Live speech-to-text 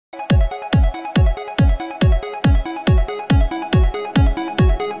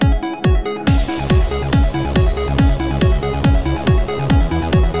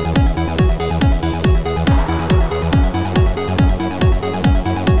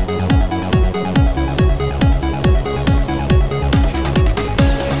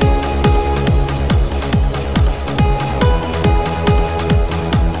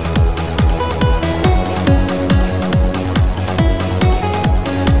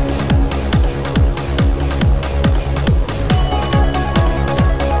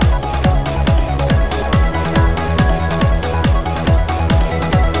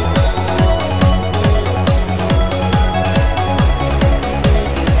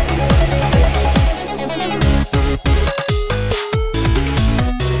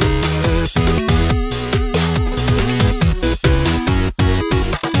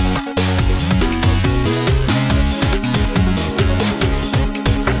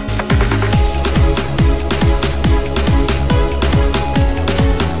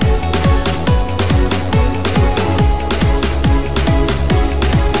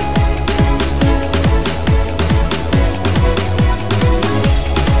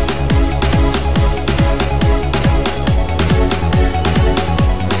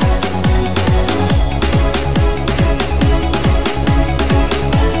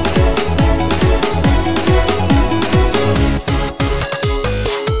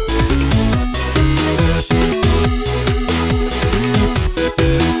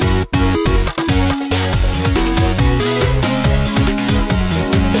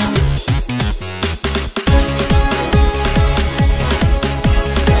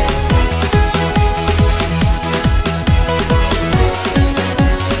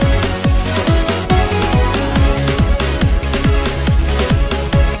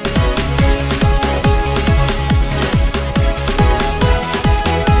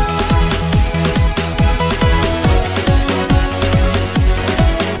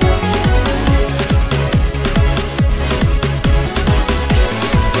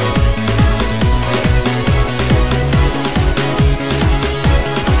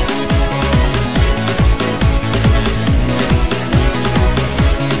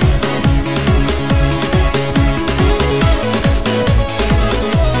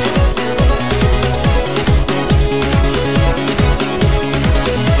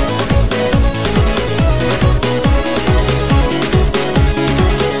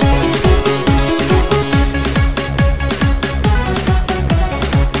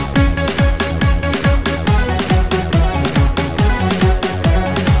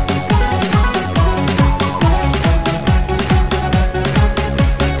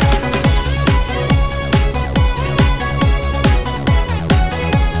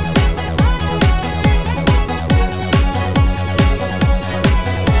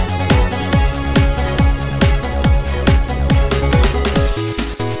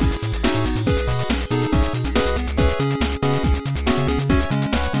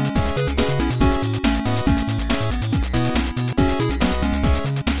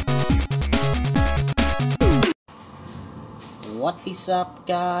What is up,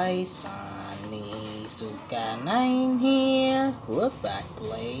 guys? Sugna here. We're back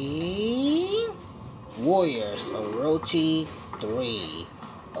playing Warriors Orochi 3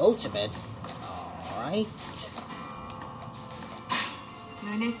 Ultimate. Alright.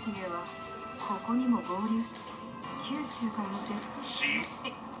 宗重はここにも合流した。九州から見て。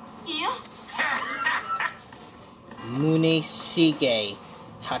いや。宗重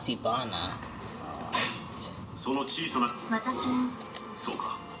Tatibana. その小さな。私も。そう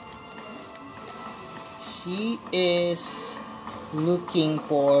か。She is looking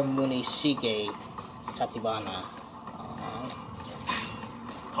for Muneshige Tatibana.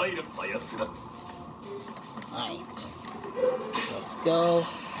 Alright. Let's go.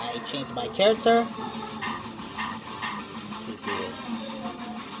 I changed my character. Let's see here.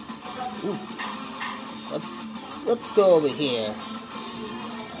 Ooh. Let's go over here.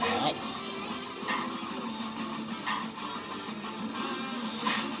 Alright.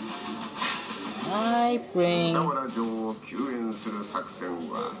 I bring. 名村城を救援する作戦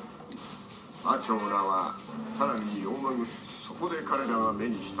は、アチョウらはさらに4万、そこで彼らが目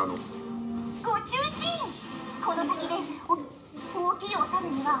にしたの。ご中心。この先で大きいお猿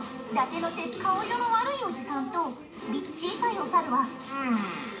には伊達の手顔色の悪いおじさんと小さいお猿は。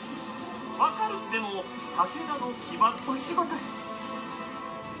わかる。でも武田の騎馬お仕事。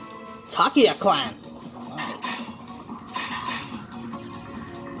Takia clan.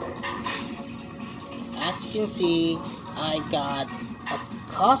 As you can see, I got a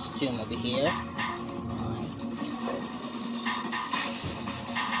costume over here.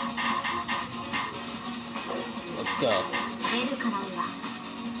 Let's go. 出るからには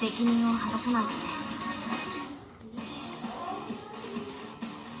責任を果たさないとね。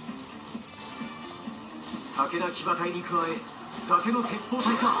武田騎馬隊に加え、伊達の鉄砲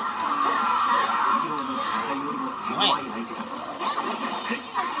隊か。医療の戦いよりも手強い相手だ。敵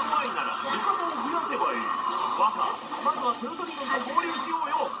が怖いなら味方を増やせばいい。若、まずは豊臣軍と合流しよう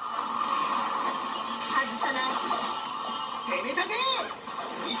よ。外さない。攻め立て。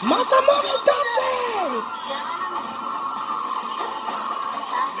マサモリタチ。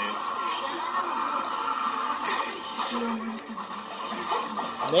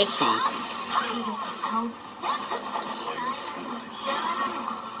Where is she?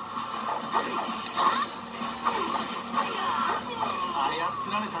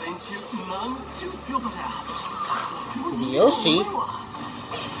 操られた連中、なんちゅう強さじゃ。よし。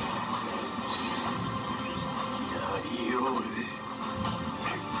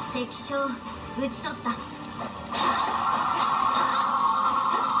敵将討ち取った。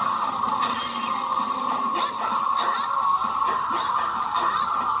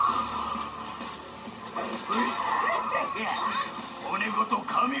骨ごと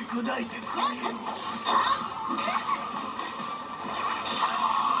噛み砕いてくれよ。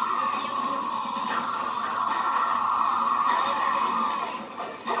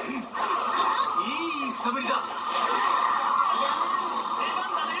いい戦ぶりだ。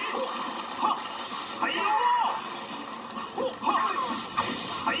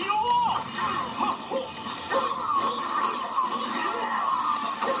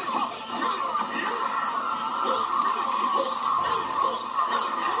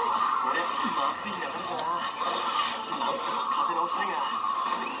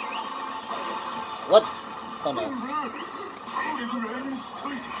What? Oh no.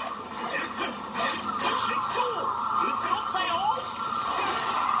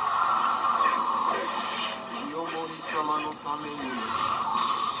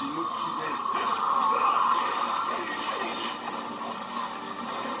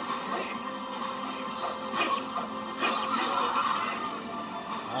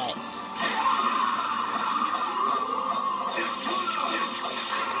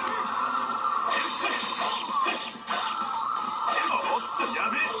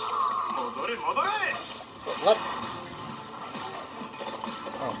 Alright. What?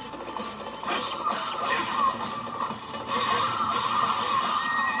 Oh.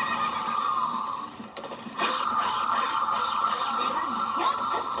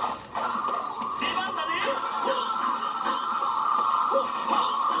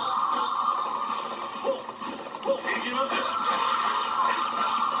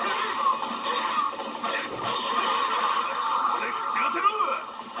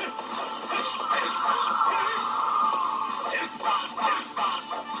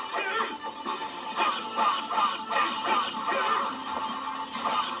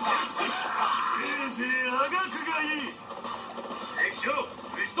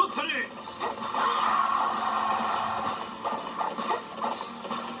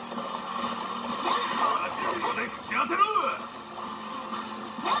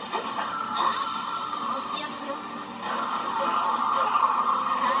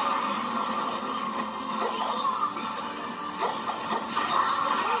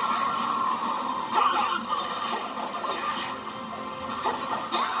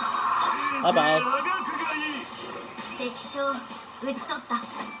 バイバイ。敵将討ち取った。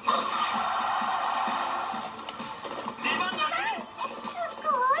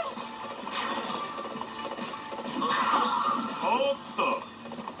おっと、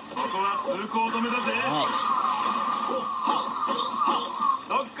ここは通行止めだぜ。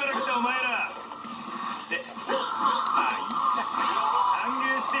どっから来たお前ら。で、まあいいか。歓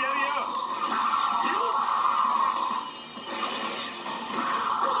迎してやるよ。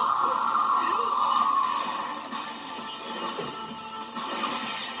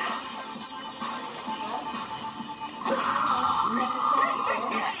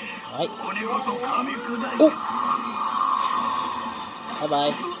はい。骨ごと噛み砕いて。お、バイバ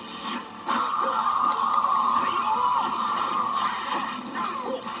イ。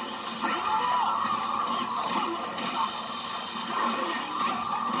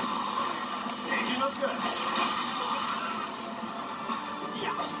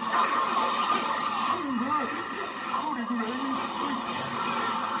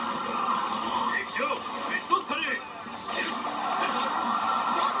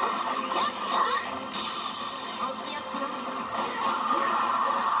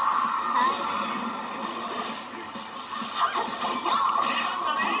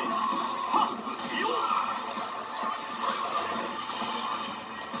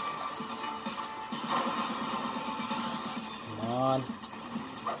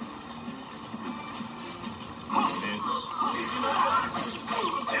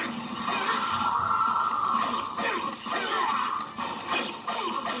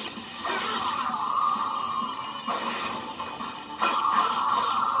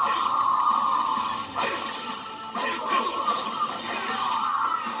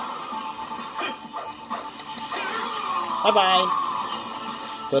バイバイ。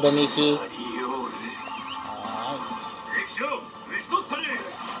トドミキ。はい。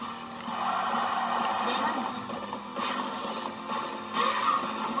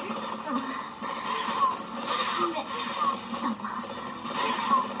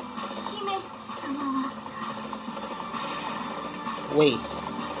Wait,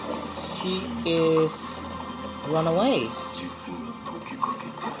 she is run away.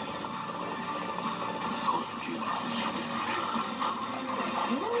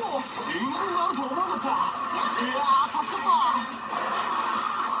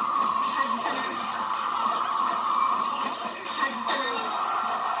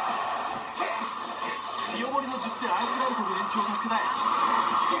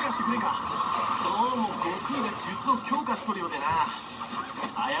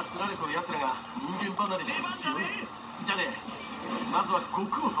 操られとる奴らが人間離れして強い。じゃあね、まずは悟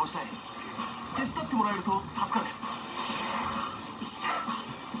空を倒したい。手伝ってもらえると助かる。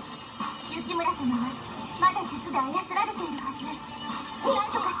雪村様はまだ術で操られているはず。な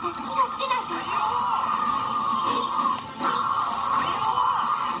んとかして助けないと。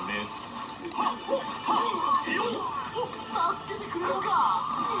メス助けてくれるか。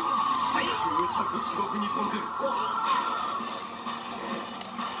執着至極に存ずる。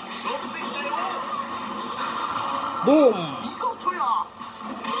Boom!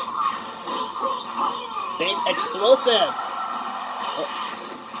 Big explosive! Oh.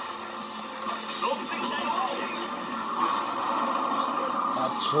 A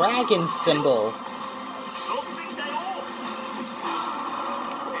dragon symbol.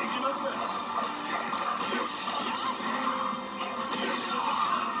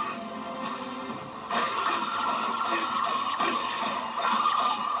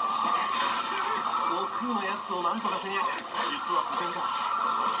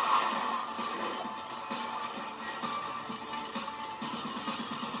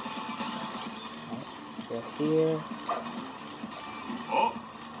 Here. Oh,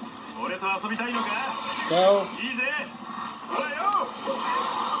 俺と遊びたいのか? Go. いいぜ。そらよ。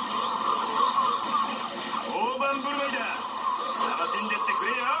大盤振る舞いだ。楽しんでってく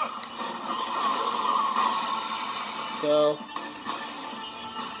れよ。Let's go.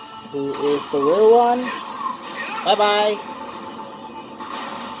 Who is the real one? Bye bye.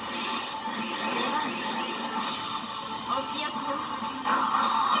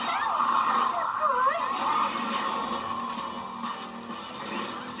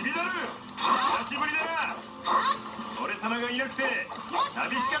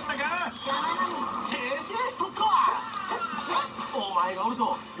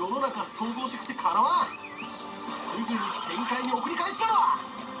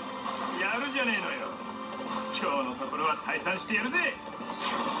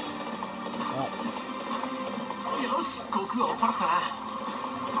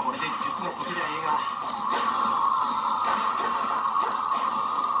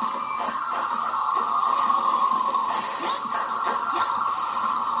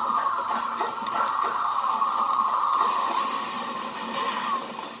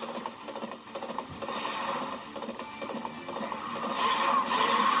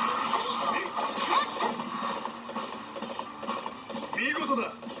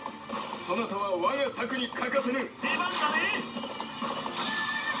 策に欠かせぬ。出番だね。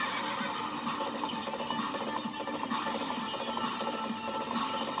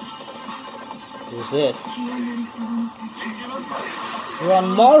Who's this? 気を乗りそうに敵。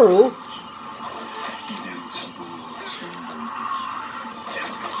 Ranmaru?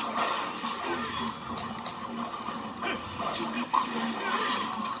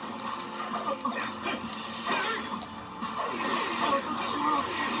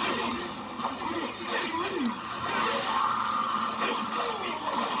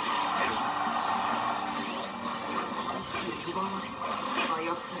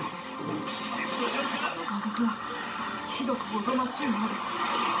 感覚はひどくおぞましいものでした。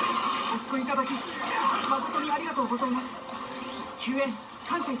お救いいただき誠にありがとうございます。救援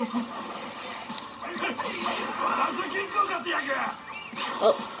感謝いたします。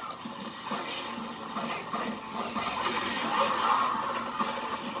Oh.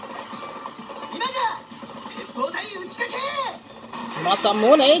 今じゃ鉄砲隊打ちかけ。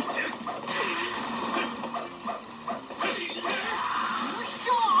 Masamune? こ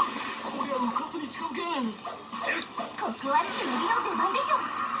りゃうかつに近づけん。ここは忍びの出番でしょ。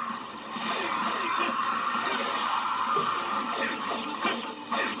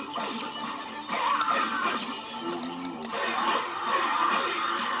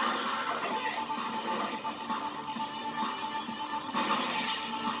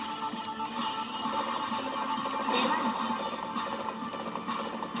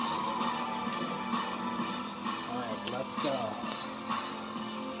Alright, let's go.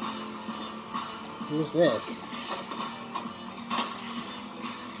 Who's this?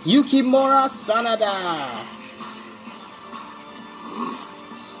 Yukimura Sanada!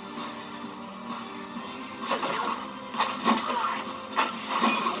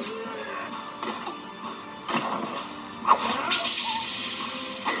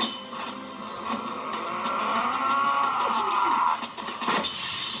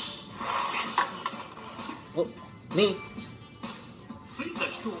 Oh, me. ついた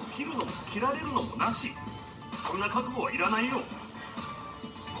人を切るのも切られるのもなし。そんな覚悟はいらないよ。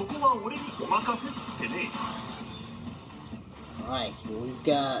ここは俺にお任せってね。 Alright,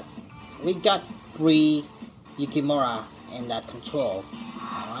 we got three Yukimura in that control.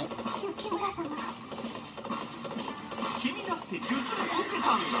 Alright. 雪村様。君だって術で受け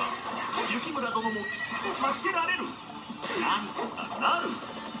たんだ。雪村殿もきっと助けられる。なんとかなる。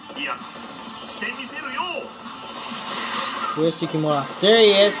いや、してみせるよ。 Where's Yukimura? There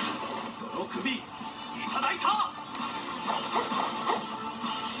he is! その首いただいた。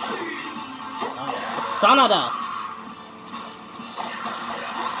 Sanada!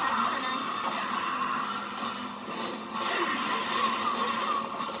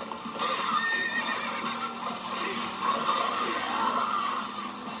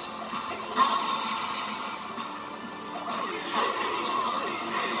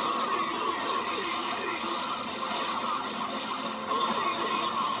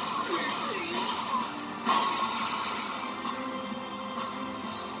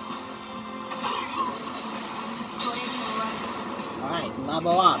 Alright,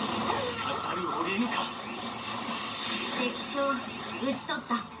 level up. さる折れぬか。敵将討ち取っ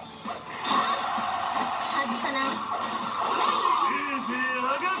た。外さない。せいぜいあが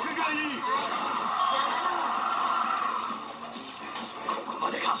くがいい。ここ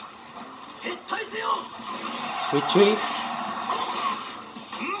までか。撤退せよ。 Retreat.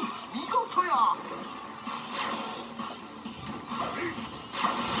 見事や。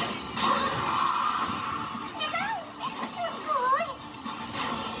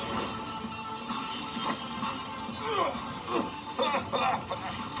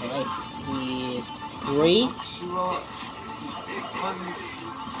 Alright, he is free. 私は一般に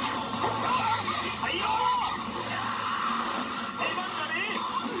はいよ。出番だね。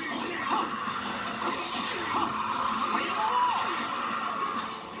はっはっはいよ。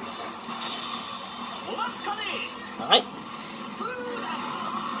お待ちかね。 Alright.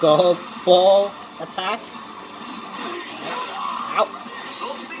 Go ball attack. Out.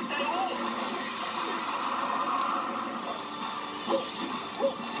 乗ってきたよ。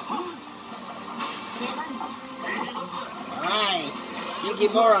 Alright.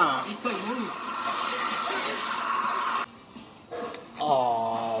 Yukimura. 一体何。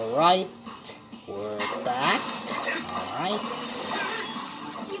 Alright. We're back. Alright.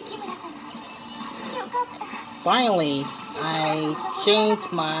 雪村様。よかった。 Finally, I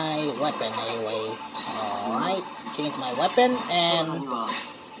changed my weapon anyway. Alright. Changed my weapon あなた and には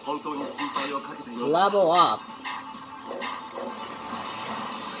本当に心配をかけたよ。 level up.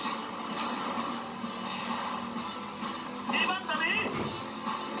 出番だね。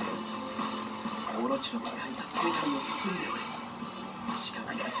オロロチの気配が世界を包んでおり、近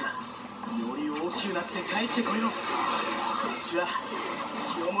くのやつはより大きくなって帰ってこよう。私は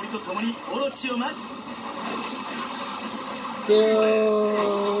清盛と共にオロチを待つ。 Still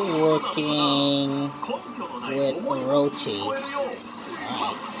working with Orochi.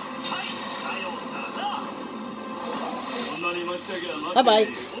 Bye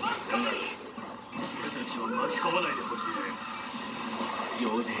bye. 行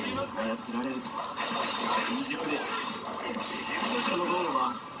事に操られるとは未熟です。この道路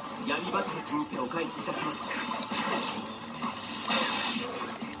は闇バトルと見てお返しいたします。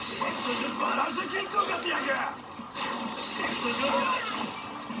バランスキックをやってやる。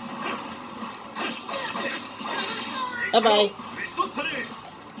Bye bye.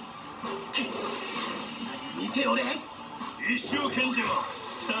 見ておれ。一生懸命は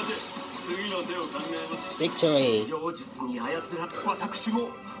さて次の手を考えます。 Victory. 妖術に操られ私も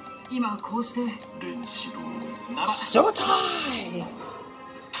今こうして練習なら Showtime!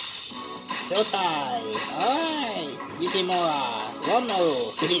 Showtime! Alright! Yukimura,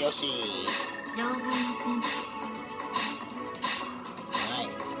 Romaru, Hideyoshi. 上々の戦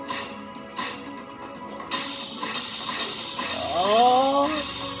Alright. Oh,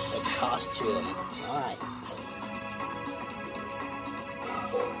 the costume. Alright.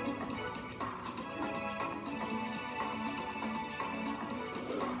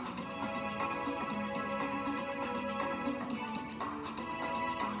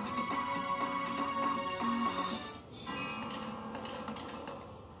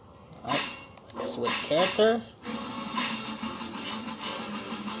 Alright, let's switch character.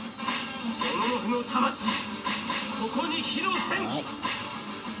 そのの魂ここに披露せん。 Alright.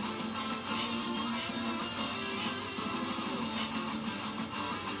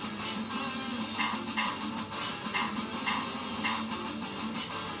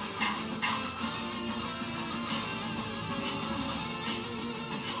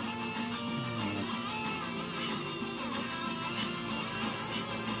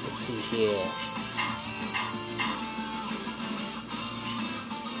 Let's see here.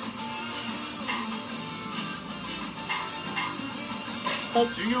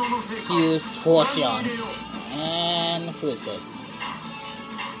 Let's use Horsion. And who is it?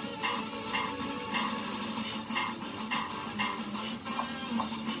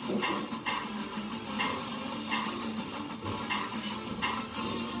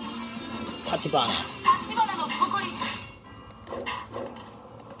 Tachibana. 立花の誇り。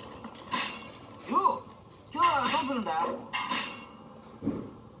よう、今日はどうするんだ。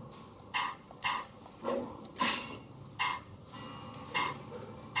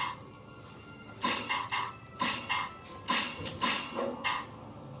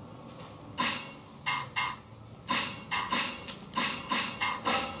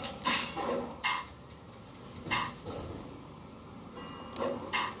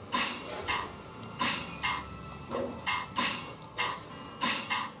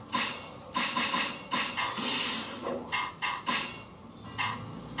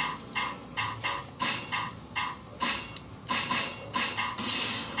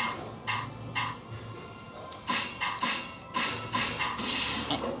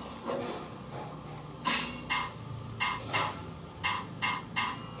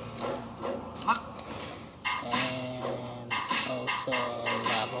And also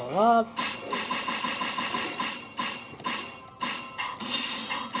level up.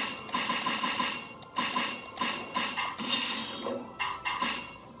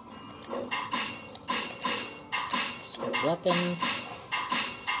 Switch weapons.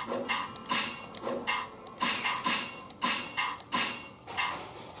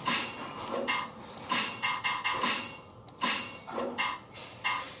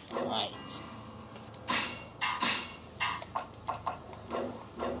 Right.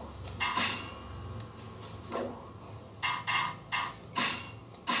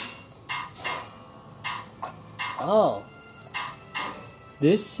 Oh.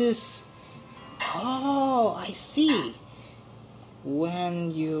 This is... Oh, I see.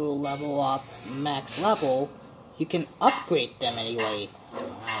 When you level up max level, you can upgrade them anyway.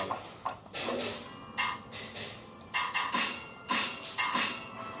 Alright.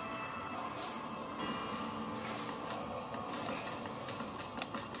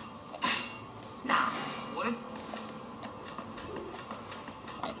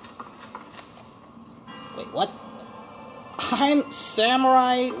 Wait, what? I'm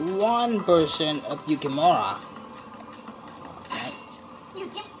Samurai 1 version of Yukimura. Alright. ゆ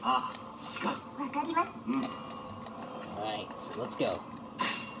きあ、しかしわかります。 Alright, so let's go.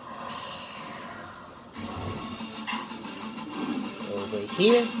 Over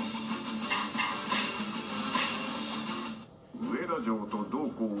here. 城と同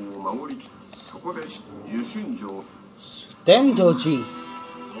校を守りきそこで油春城天道寺。ど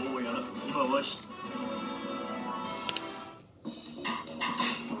うやら今は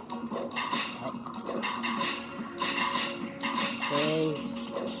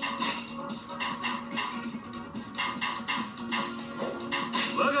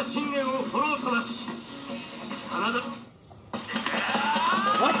我が信念をフォローとなし、真田。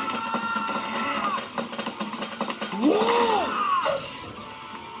What? Whoa!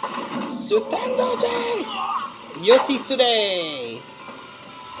 Sutendoji! Yoshisude!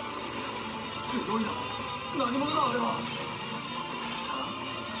 強いな。何者だあれは。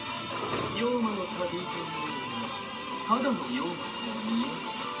妖魔の旅というただの妖魔とは見えない。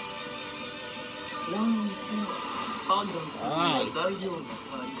何にせよ判断するには材料が足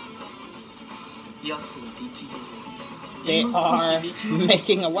りない。奴は力量。They are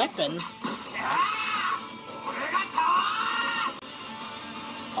making a weapon.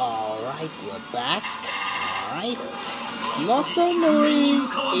 Alright, we're back. Alright. Mosanori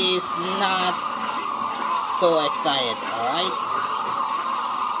is not so excited, alright?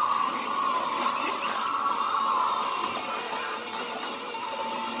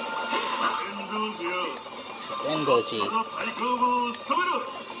 Rengoji. Alright.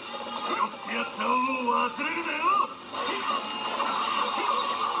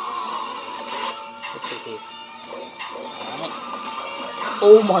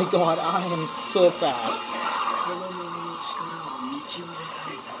 Oh my god, I am so fast.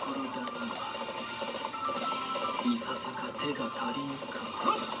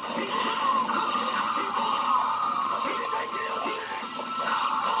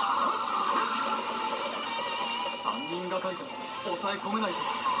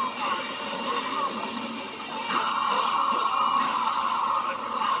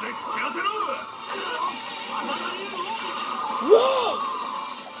 Whoa!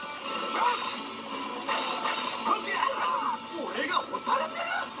 俺が押されてる。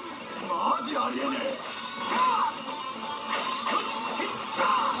マジありえねえ。せい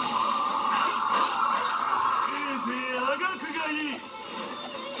ぜいあがくがいい。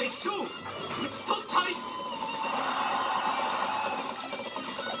敵将討ち取ったり。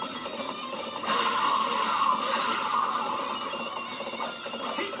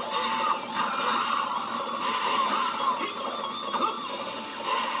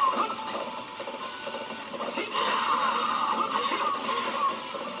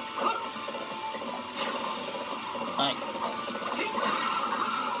はい。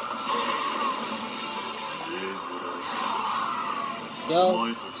Let's go. お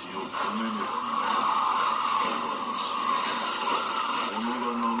前たちを止めねえ。己が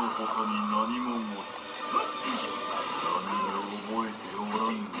名の他に何も持た何も覚えておら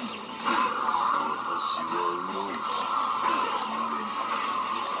んのだ。私はうろう。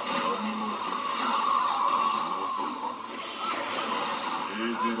何も決す。望ま。命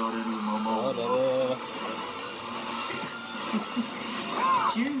ぜられるままをなす。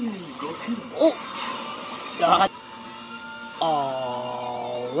Oh! God.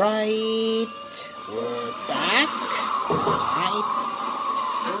 Alright. We're back. Alright.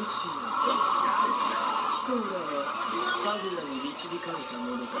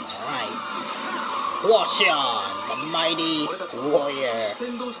 Alright. Roshan, the mighty warrior.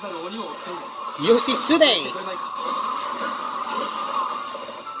 Yoshisude.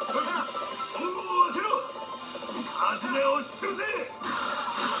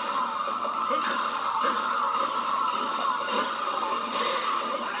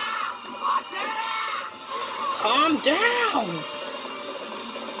 Calm down.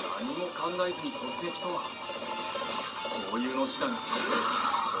 何も考えずに突撃とはこういうの手段。正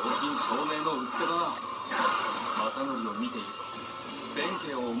真正銘のうつけだ。正則を見ていると弁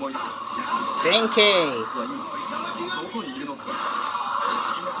慶を思い出す。弁慶。あいつは今どこにいるのか。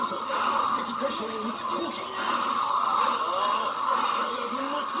今こそ敵対象を撃つ好機。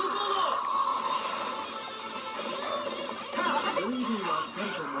随分あっさり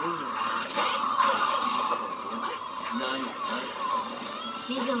と思うよ。何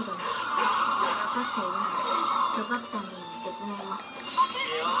四条殿、分かっているので諸葛さんに説明を。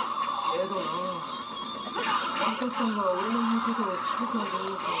けどな、諸葛さんが俺の言うことを聞くかどう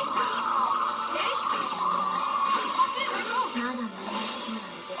か。まだ面倒くさが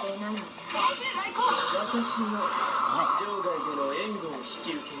抜けていないので、私が場外での援護を引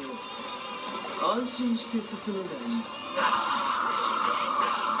き受けよう。安心して進むがいい。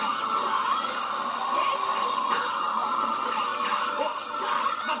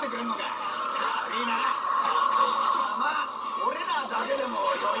待ってくれんのか。いいな。まあ俺らだけでも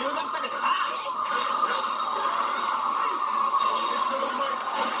余裕だったけどな。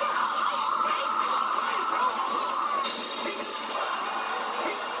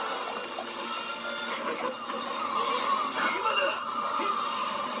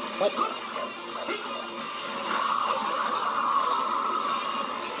What?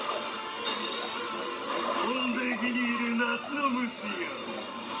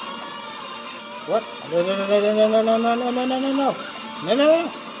 What? No, no, no, no, no, no, no, no, no, no, no, no, no, no, no,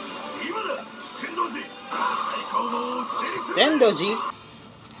 no. Dendoji.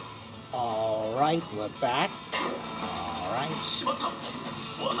 Alright, we're back. Alright.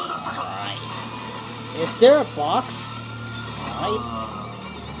 Alright. Is there a box? Alright.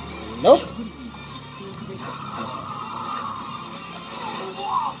 Nope.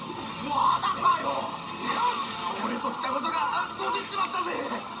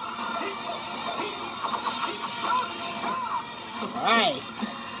 Alright.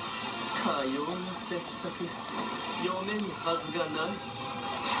 かような傑作読めぬはずがない。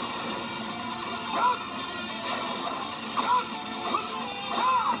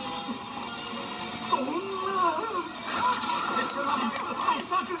そんな傑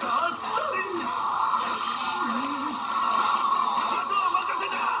作があっさり。あとは任せ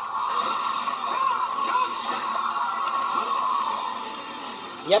だ。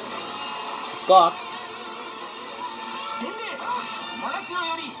 Yep. Box.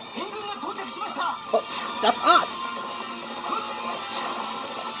 Oh, that's us!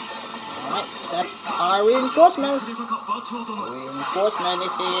 Alright, that's our reinforcements. Reinforcement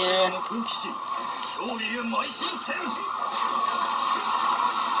is here.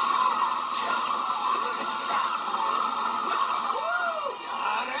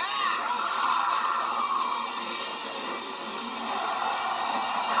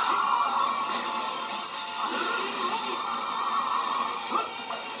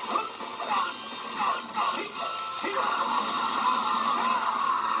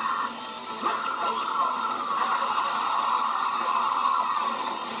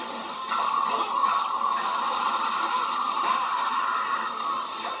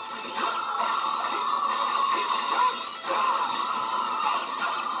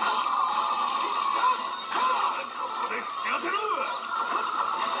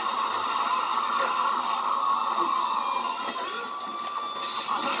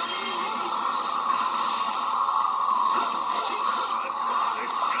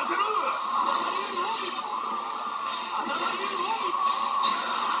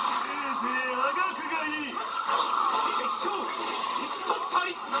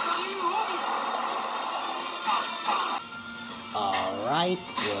 Alright,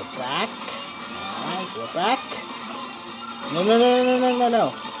 we're back. Alright, we're back. No, no, no, no, no, no,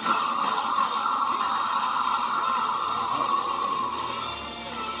 no.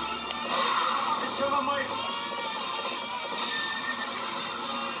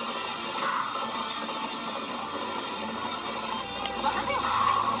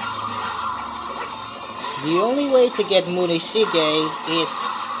 The only way to get Muneshige is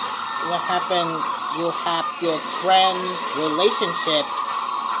what happened. You have your friend relationship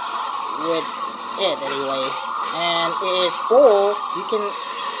with it anyway, and it is or you can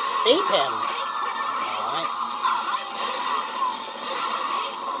save him. Alright.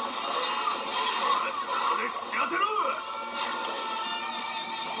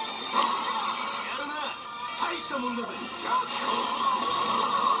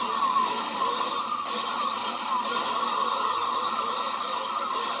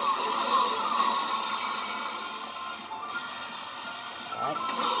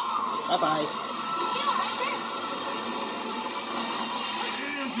 Bye-bye.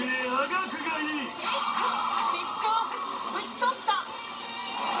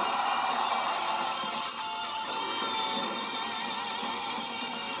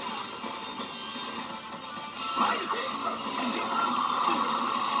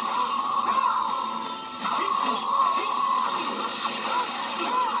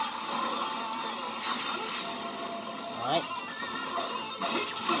 Alright.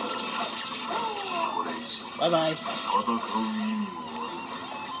 Bye-bye.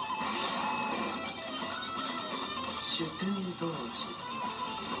 主天童子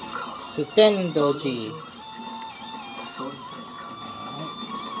か。主天童子。存在か。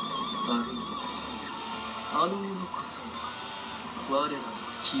あるいはあの者こそが我らの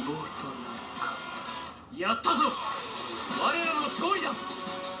希望となるか。やったぞ。我らの勝利だ。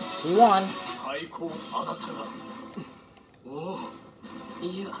We won. 太鼓あなたが。おお。い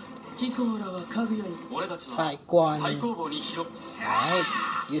や。キコーラはかぐやに俺たちは太鼓棒に広く。Alright,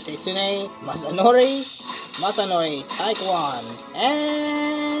 Yushisune, Masanori, Taekwon,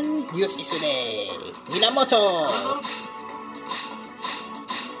 and Yushisune, Minamoto.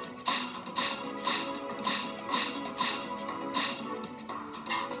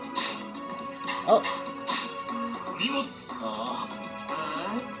 Oh.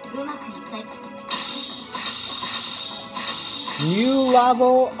 うまくいったよ。 New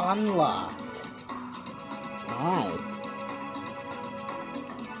level unlocked. Alright.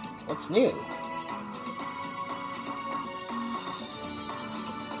 What's new?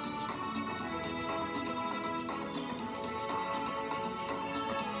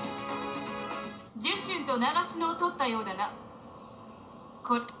 Jushin と長篠を取ったようだな。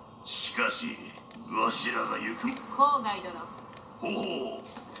これしかしわしらが行く郊外殿。ほほ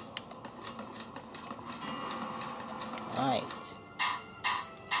う Alright.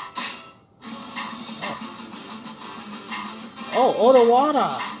 Oh,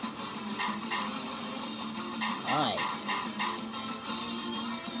 Odawara! Alright.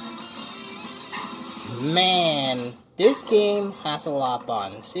 Man, this game has a lot of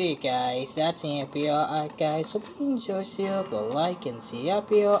fun. See you guys, that's the NPR. Alright guys, hope you enjoy. See you, but like and see up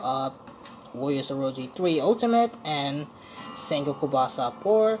here of Warriors Orochi 3 Ultimate and Sengoku Basa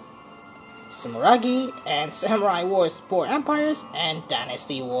 4 Samuragi and Samurai Wars 4 Empires and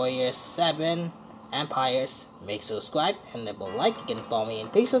Dynasty Warriors 7 Empires. Make sure to subscribe and leave a like. You can follow me in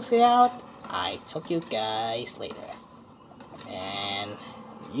Facebook. Say out. I talk to you guys later. And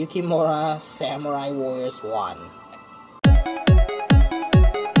Yukimura Samurai Warriors 1.